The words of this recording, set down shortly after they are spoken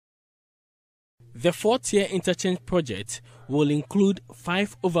The four-tier interchange project will include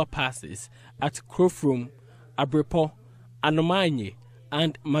 5 overpasses at Krofrom, Abrepo, Anomanye,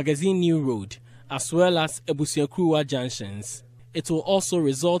 and Magazine New Road, as well as Ebusiakruwa junctions. It will also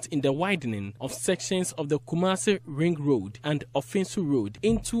result in the widening of sections of the Kumasi Ring Road and Offensu Road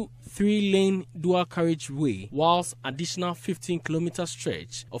into 3-lane dual carriageway, whilst additional 15-kilometer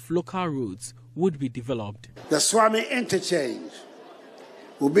stretch of local roads would be developed. The Suame Interchange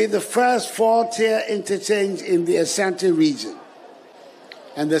will be the first 4-tier interchange in the Ashanti region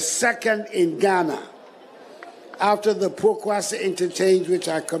and the second in Ghana, after the Pokwase Interchange, which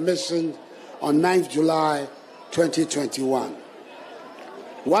I commissioned on 9th July 2021.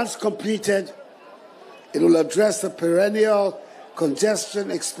 Once completed, it will address the perennial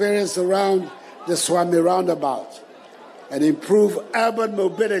congestion experienced around the Suame roundabout and improve urban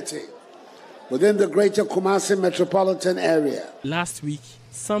mobility within the greater Kumasi metropolitan area. Last week,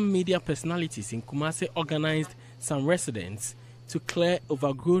 some media personalities in Kumasi organized some residents to clear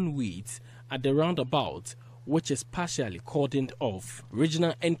overgrown weeds at the roundabout, which is partially cordoned off.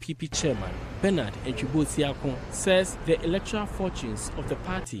 Regional NPP chairman Bernard Enchibo-Siakon says the electoral fortunes of the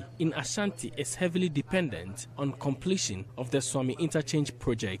party in Ashanti is heavily dependent on completion of the Suame Interchange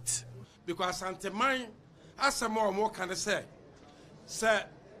project. Because Ashanti mine, as some more can say, sir,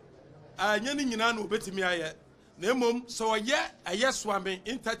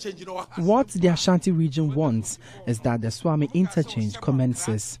 what the Ashanti region wants is that the Suame Interchange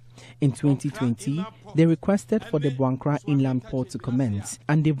commences. In 2020, they requested for the Buankra Inland Port to commence,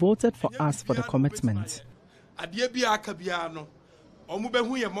 and they voted for us for the commitment.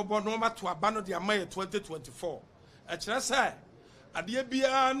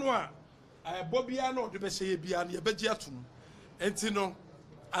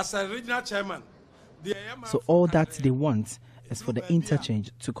 As a regional chairman, so all that they want is for the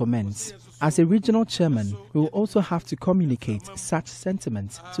interchange to commence. As a regional chairman, we will also have to communicate such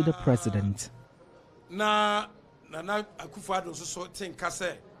sentiments to the president. Na Akufo-Addo so think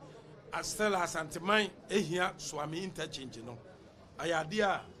say Stella Asanteman ehia Suame Interchange no.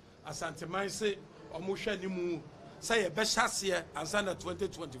 Ayadia Asanteman say omusha ni mu say e be hyase ansa na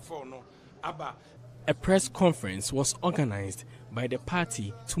 2024 no aba. A press conference was organized by the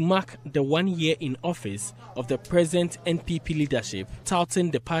party to mark the 1 year in office of the present NPP leadership, touting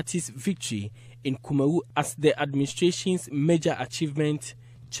the party's victory in Kumawu as the administration's major achievement.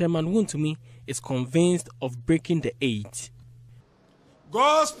 Chairman Wontumi is convinced of breaking the 8.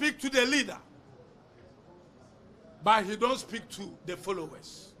 God speak to the leader, but he don't speak to the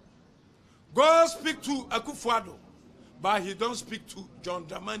followers. God speak to Akufo-Addo, but he don't speak to John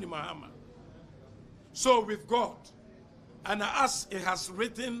Dramani Mahama. So with God, and as it has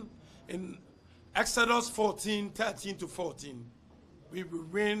written in Exodus 14:13-14, we will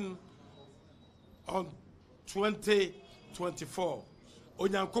win on 2024.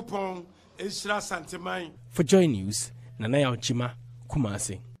 Onyankopon Ishra Santemai. For Joy News, Nanaya Ojima,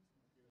 Kumasi.